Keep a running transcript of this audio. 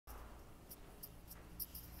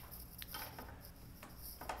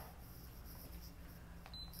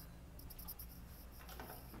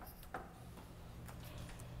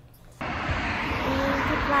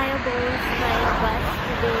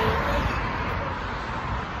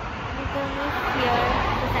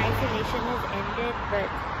isolation has ended, but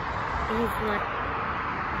he's not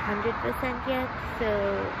 100% yet. So,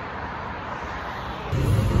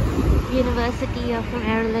 University of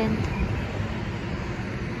Maryland.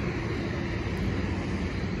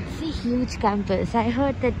 It's a huge campus. I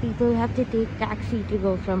heard that people have to take taxi to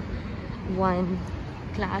go from one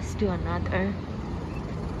class to another.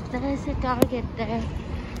 There is a Target there.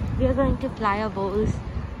 We are going to Playa Bowls.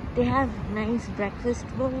 They have nice breakfast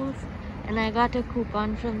bowls, and I got a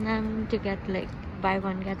coupon from them to get like buy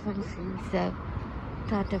one get one free, so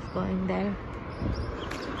thought of going there.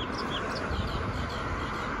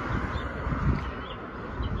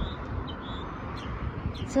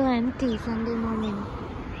 So empty Sunday morning.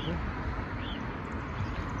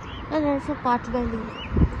 Oh, there's a Potbelly.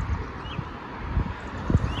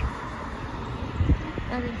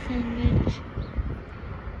 Got a sandwich.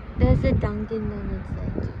 There's a Dunkin' Donuts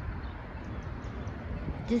there.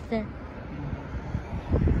 Just there.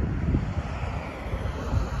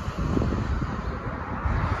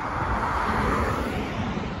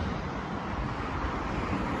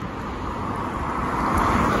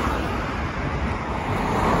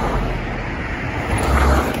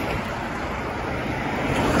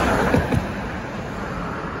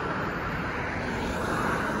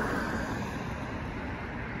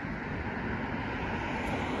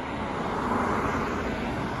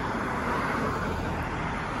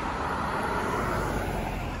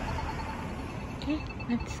 Okay,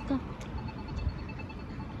 let's go.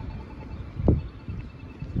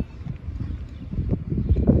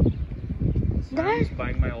 So I'm just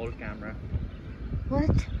buying my old camera.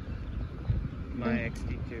 What? My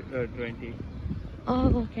XT20.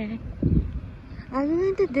 Oh, okay. Are we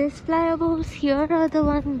going to this Playa Bowls here or the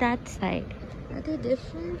one that side? Are they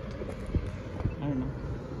different? I don't know.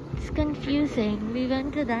 It's confusing. We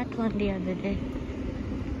went to that one the other day.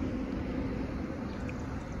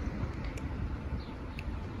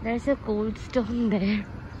 There's a Cold Stone there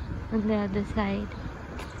on the other side.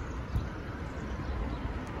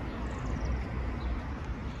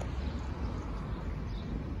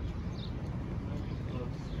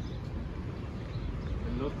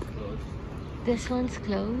 It looks closed. This one's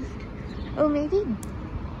closed. Oh, maybe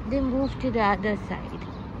they moved to the other side.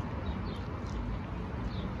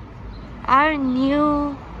 Our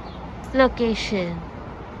new location.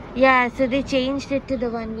 Yeah, so they changed it to the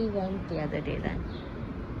one we went the other day then.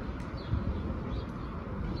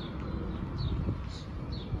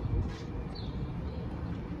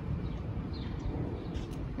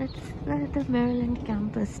 That's where the Maryland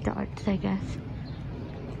campus starts, I guess.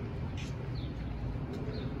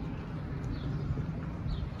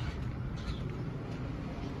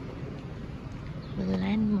 The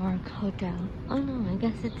Landmark Hotel. Oh no, I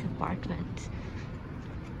guess it's apartments.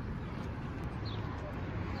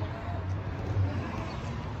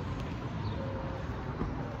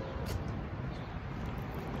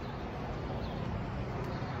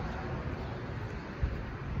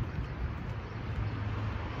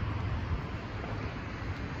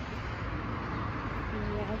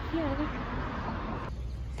 Here.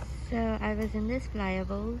 So I was in this Playa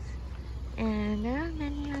Bowls, and there are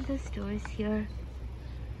many other stores here.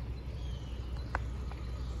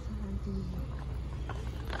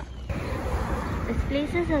 This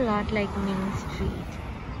place is a lot like Main Street.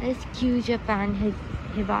 There's Q Japan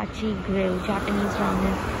Hibachi Grill, Japanese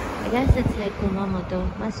ramen. I guess it's like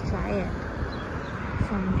Kumamoto. Must try it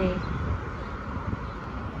someday.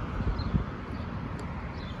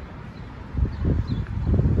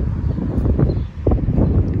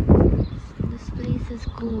 This place is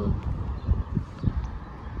cool.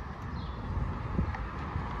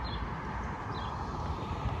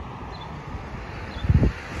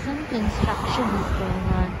 Some construction is going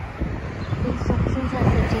on. Constructions are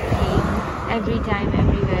such a thing. Every time,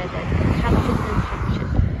 everywhere, there's construction.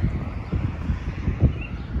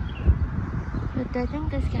 But I think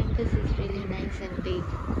this campus is really nice and big.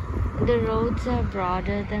 The roads are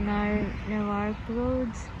broader than our Newark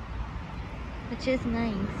roads, which is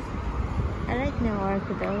nice. I like Newark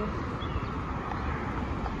though.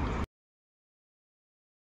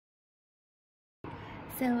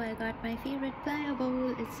 So I got my favorite Playa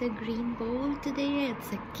bowl. It's a green bowl today.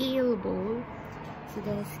 It's a kale bowl. So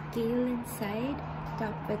there's kale inside,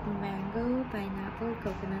 topped with mango, pineapple,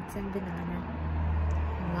 coconuts and banana.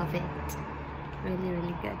 Love it. Really,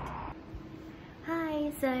 really good.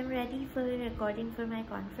 Hi, so I'm ready for a recording for my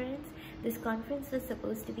conference. This conference was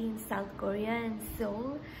supposed to be in South Korea and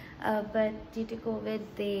Seoul, but due to COVID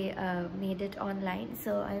they made it online.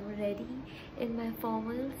 So I'm ready in my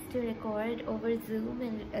formals to record over Zoom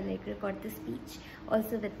and like record the speech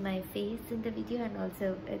also with my face in the video, and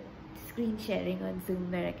also it's screen sharing on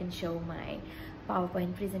Zoom where I can show my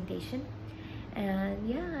PowerPoint presentation. And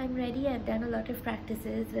yeah, I'm ready. I've done a lot of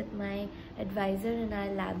practices with my advisor in our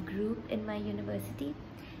lab group in my university.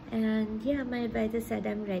 And yeah, my advisor said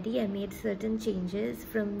I'm ready. I made certain changes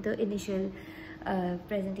from the initial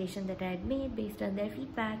presentation that I had made based on their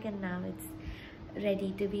feedback, and now it's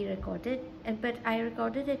ready to be recorded. But I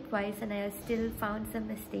recorded it twice and I still found some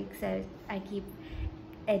mistakes. I keep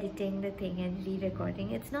editing the thing and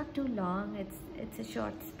re-recording. It's not too long, it's a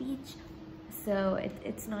short speech, so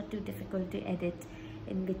it's not too difficult to edit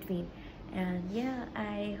in between. And yeah,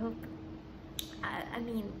 I hope, I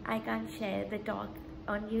mean, I can't share the talk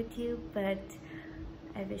on YouTube, but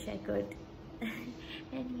I wish I could.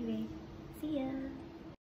 Anyway, see ya.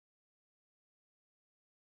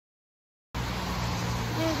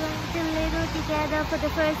 We're going to Lidl together for the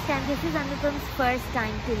first time. This is Anupam's first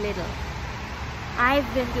time to Lidl.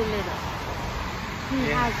 I've been to Lidl. He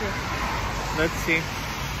hasn't. Let's see.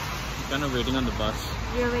 I'm kind of waiting on the bus.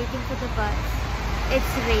 We're waiting for the bus.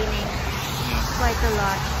 It's raining quite a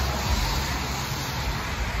lot.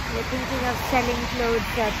 We're thinking of selling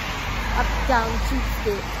clothes at Uptown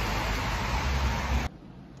Cheapskate.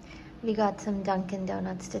 We got some Dunkin'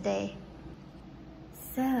 Donuts today.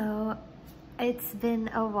 So, it's been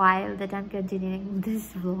a while that I'm continuing this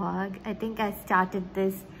vlog. I think I started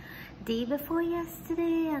this day before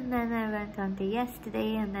yesterday, and then I went on to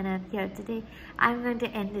yesterday, and then I'm here today. I'm going to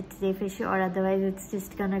end it today for sure, otherwise it's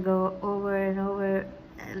just gonna go over and over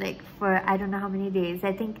like for I don't know how many days.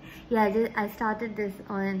 I think, yeah, I started this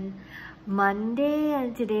on Monday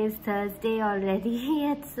and today is Thursday already.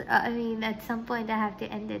 I mean, at some point I have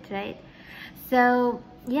to end it, right? So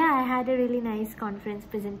yeah, I had a really nice conference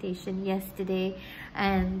presentation yesterday,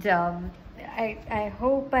 and I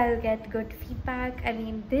hope I'll get good feedback. I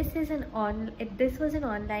mean, this was an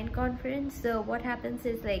online conference, so what happens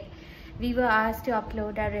is, like, we were asked to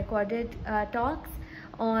upload our recorded talks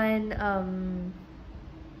on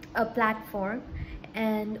a platform,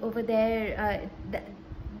 and over there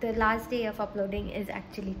the last day of uploading is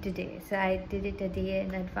actually today, so I did it a day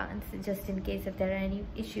in advance just in case if there are any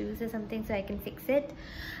issues or something, so I can fix it.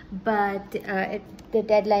 But the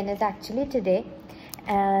deadline is actually today.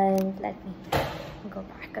 And let me go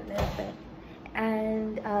back a little bit.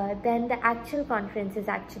 And then the actual conference is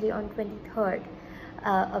actually on 23rd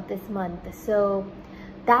of this month. So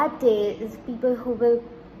that day is people who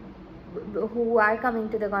are coming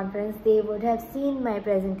to the conference, they would have seen my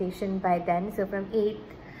presentation by then. So from 8th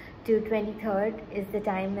to 23rd is the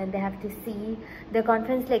time when they have to see the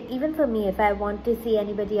conference. Like, even for me, if I want to see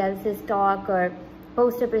anybody else's talk or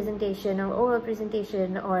poster presentation or oral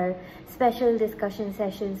presentation or special discussion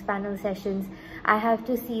sessions, panel sessions, I have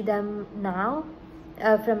to see them now,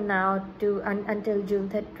 from now to until June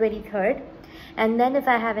 23rd. And then if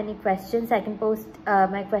I have any questions, I can post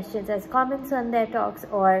my questions as comments on their talks,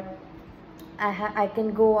 or I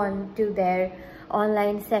can go on to their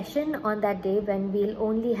online session on that day when we'll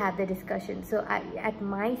only have the discussion. So at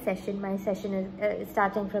my session is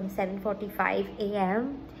starting from 7:45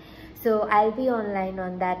 a.m. So I'll be online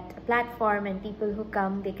on that platform, and people who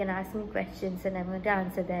come, they can ask me questions and I'm going to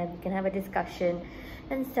answer them. We can have a discussion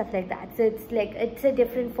and stuff like that. So it's a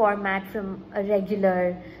different format from a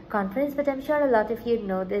regular conference, but I'm sure a lot of you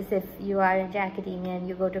know this. If you are in academia and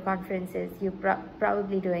you go to conferences, you're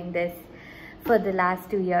probably doing this for the last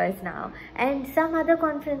 2 years now. And some other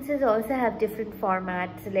conferences also have different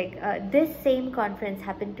formats. Like this same conference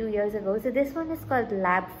happened 2 years ago. So this one is called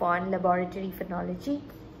LabPhon, Laboratory Phonology.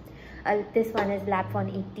 This one is LabPhon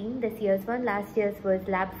 18, this year's one. Last year's was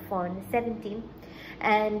LabPhon 17.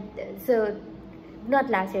 And so, not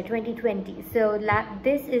last year, 2020. So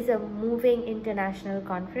this is a moving international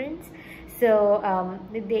conference. So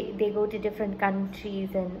they go to different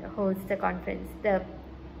countries and host the conference. The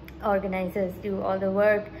organizers do all the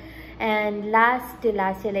work. And last year,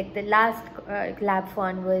 like the last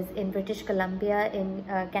LabPhon was in British Columbia in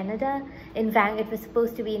Canada. It was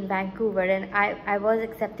supposed to be in Vancouver, and I was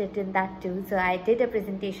accepted in that too. So I did a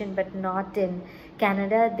presentation, but not in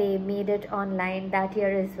Canada. They made it online that year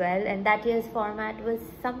as well, and that year's format was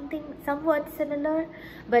somewhat similar,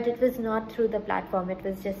 but it was not through the platform. It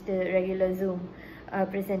was just a regular Zoom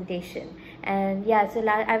presentation. And yeah, so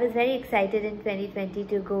I was very excited in 2020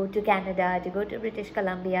 to go to Canada, to go to British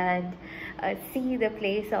Columbia and see the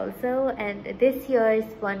place also. And this year's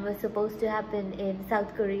one was supposed to happen in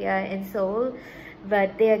South Korea, in Seoul,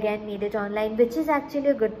 but they again made it online, which is actually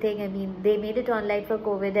a good thing. I mean, they made it online for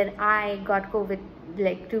COVID, and I got COVID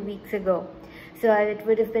like 2 weeks ago. So it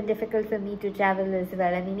would have been difficult for me to travel as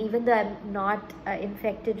well. I mean, even though I'm not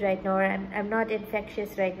infected right now, or I'm not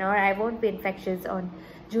infectious right now, or I won't be infectious on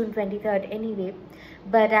June 23rd anyway,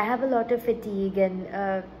 but I have a lot of fatigue, and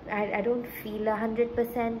I don't feel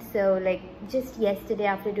 100%. So like just yesterday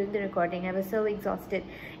after doing the recording, I was so exhausted.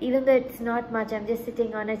 Even though it's not much, I'm just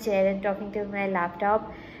sitting on a chair and talking to my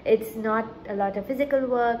laptop. It's not a lot of physical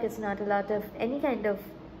work, it's not a lot of any kind of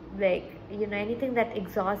like, you know, anything that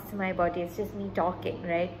exhausts my body. It's just me talking,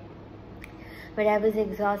 right? But I was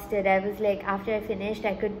exhausted. I was like, after I finished,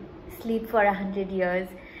 I could sleep for 100 years,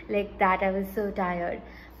 like that. I was so tired.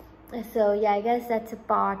 So yeah, I guess that's a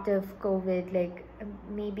part of COVID. Like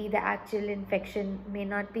maybe the actual infection may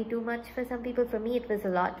not be too much for some people. For me it was a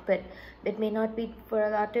lot, but it may not be for a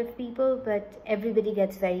lot of people. But everybody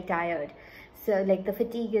gets very tired, so like the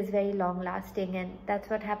fatigue is very long lasting, and that's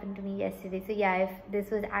what happened to me yesterday. So yeah, if this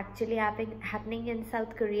was actually happening in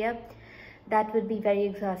South Korea, that would be very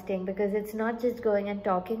exhausting, because it's not just going and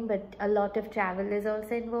talking, but a lot of travel is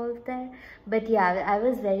also involved there. But yeah, I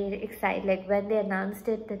was very excited. Like when they announced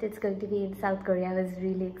it that it's going to be in South Korea, I was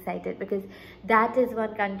really excited, because that is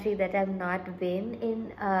one country that I've not been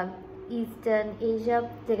in. Eastern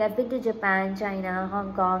Asia, like I've been to Japan, China,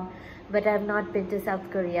 Hong Kong, but I've not been to South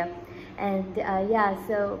Korea. And yeah,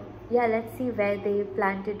 so yeah, let's see where they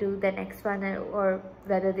plan to do the next one, or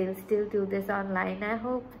whether they'll still do this online. I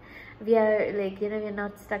hope we are, like, you know, we're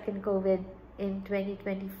not stuck in COVID in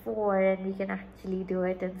 2024, and we can actually do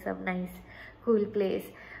it in some nice cool place.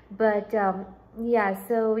 But yeah,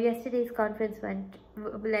 so yesterday's conference went,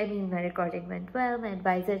 I mean, my recording went well. My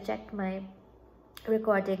advisor checked my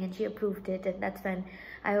recording and she approved it, and that's when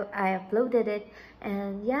I uploaded it.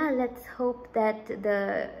 And yeah, let's hope that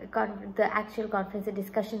the actual conference, the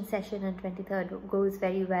discussion session on 23rd goes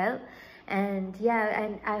very well. And yeah,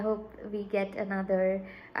 and I hope we get another.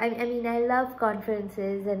 I mean, I love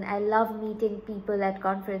conferences and I love meeting people at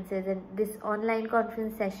conferences, and this online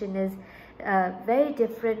conference session is very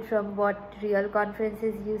different from what real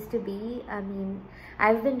conferences used to be. I mean,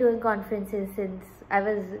 I've been doing conferences since I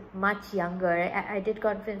was much younger. I did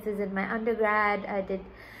conferences in my undergrad, I did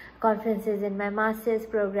conferences in my master's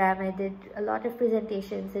program, I did a lot of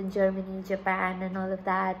presentations in Germany, Japan, and all of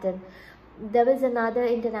that. And there was another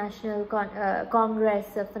international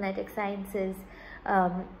congress of phonetic sciences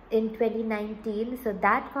in 2019. So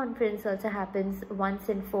that conference also happens once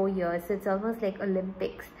in 4 years. So it's almost like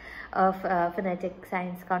Olympics of phonetic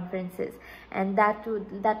science conferences. And that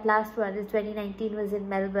last one in 2019 was in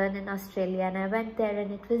Melbourne in Australia, and I went there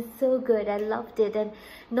and it was so good. I loved it, and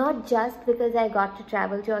not just because I got to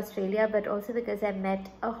travel to Australia, but also because I met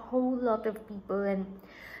a whole lot of people. And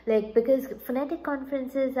like, because phonetic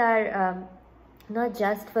conferences are not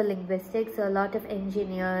just for linguistics, so a lot of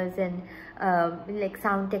engineers and like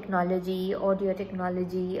sound technology, audio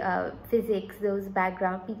technology, physics, those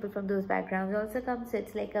people from those backgrounds also come. So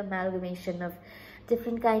it's like amalgamation of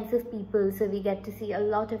different kinds of people, so we get to see a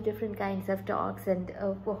lot of different kinds of talks and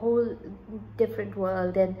a whole different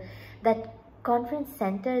world. And that conference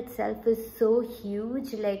center itself was so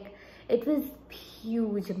huge, like it was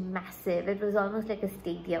huge, massive. It was almost like a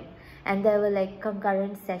stadium, and there were like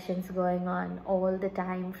concurrent sessions going on all the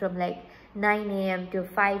time from like 9 a.m. to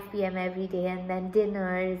 5 p.m. every day, and then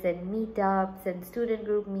dinners and meetups and student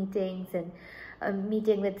group meetings and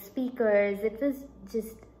meeting with speakers. It was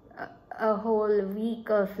just a whole week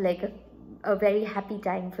of like a very happy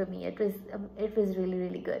time for me. It was really,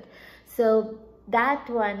 really good. So that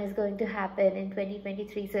one is going to happen in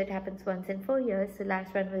 2023. So it happens once in 4 years. So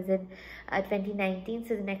last one was in 2019,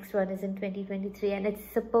 so the next one is in 2023, and it's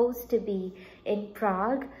supposed to be in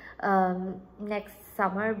Prague next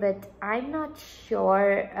summer, but I'm not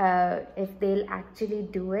sure if they'll actually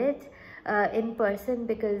do it in person,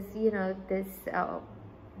 because you know, this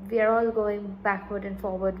we are all going backward and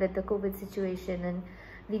forward with the COVID situation, and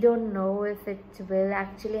we don't know if it will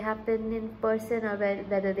actually happen in person or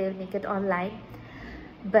whether they'll make it online.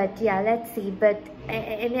 But yeah, let's see. But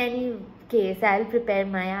in any case, I'll prepare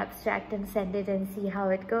my abstract and send it and see how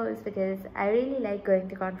it goes, because I really like going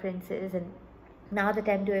to conferences. And now that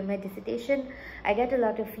I'm doing my dissertation, I get a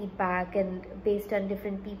lot of feedback, and based on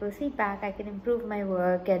different people's feedback, I can improve my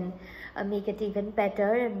work and make it even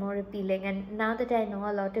better and more appealing. And now that I know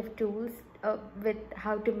a lot of tools with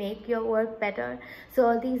how to make your work better, so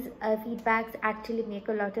all these feedbacks actually make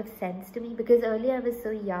a lot of sense to me, because earlier I was so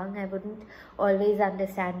young, I wouldn't always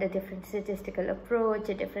understand a different statistical approach,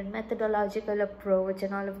 a different methodological approach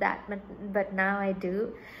and all of that, but now I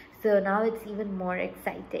do. So now it's even more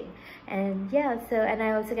exciting. And yeah, so, and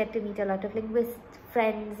I also get to meet a lot of linguist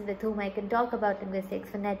friends with whom I can talk about linguistics,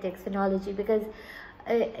 phonetics, phonology, because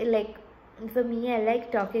like for me, I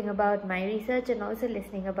like talking about my research and also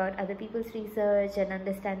listening about other people's research and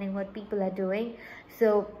understanding what people are doing.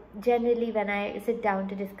 So generally when I sit down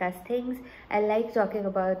to discuss things, I like talking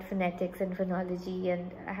about phonetics and phonology and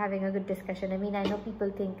having a good discussion. I mean, I know people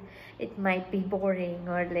think it might be boring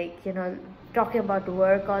or like, you know, talking about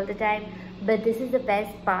work all the time, but this is the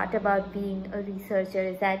best part about being a researcher,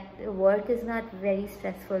 is that work is not very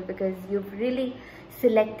stressful because you've really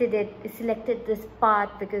selected this path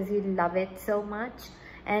because you love it so much,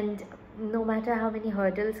 and no matter how many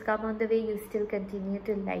hurdles come on the way, you still continue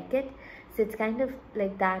to like it. So it's kind of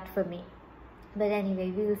like that for me. But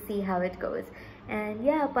anyway, we'll see how it goes. And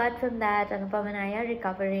yeah, apart from that, Anupam and I are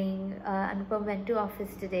recovering. Anupam went to office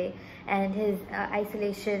today and his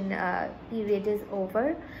isolation period is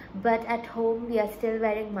over, but at home we are still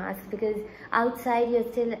wearing masks because outside you're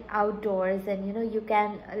still outdoors, and you know, you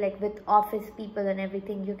can, like with office people and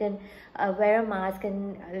everything, you can wear a mask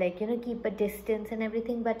and like, you know, keep a distance and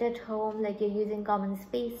everything. But at home, like, you're using common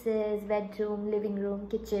spaces, bedroom, living room,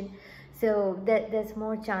 kitchen, so there's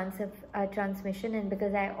more chance of transmission. And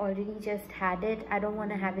because I already just had it, I don't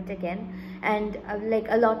want to have it again. And like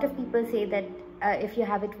a lot of people say that if you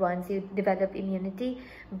have it once, you develop immunity,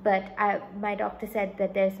 but my doctor said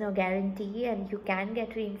that there's no guarantee and you can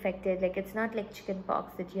get reinfected. Like, it's not like chicken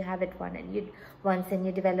pox that you have it once and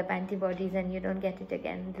you develop antibodies and you don't get it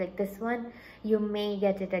again. Like this one, you may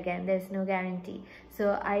get it again. There's no guarantee.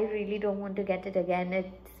 So I really don't want to get it again.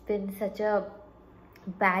 It's been such a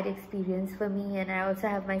bad experience for me, and I also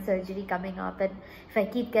have my surgery coming up, and if I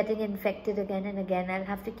keep getting infected again and again, I'll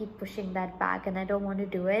have to keep pushing that back, and I don't want to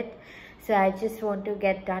do it. So I just want to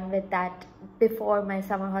get done with that before my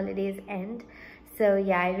summer holidays end. So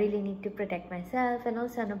yeah, I really need to protect myself, and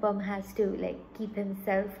also Anupam has to like keep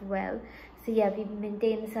himself well. So yeah, we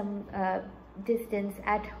maintain some distance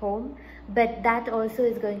at home, but that also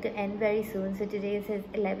is going to end very soon. So today is his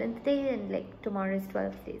 11th day and like tomorrow is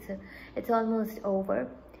 12th day, so it's almost over.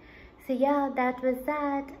 So yeah, that was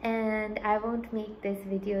that, and I won't make this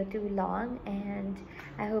video too long, and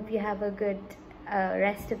I hope you have a good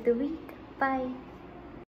rest of the week. Bye.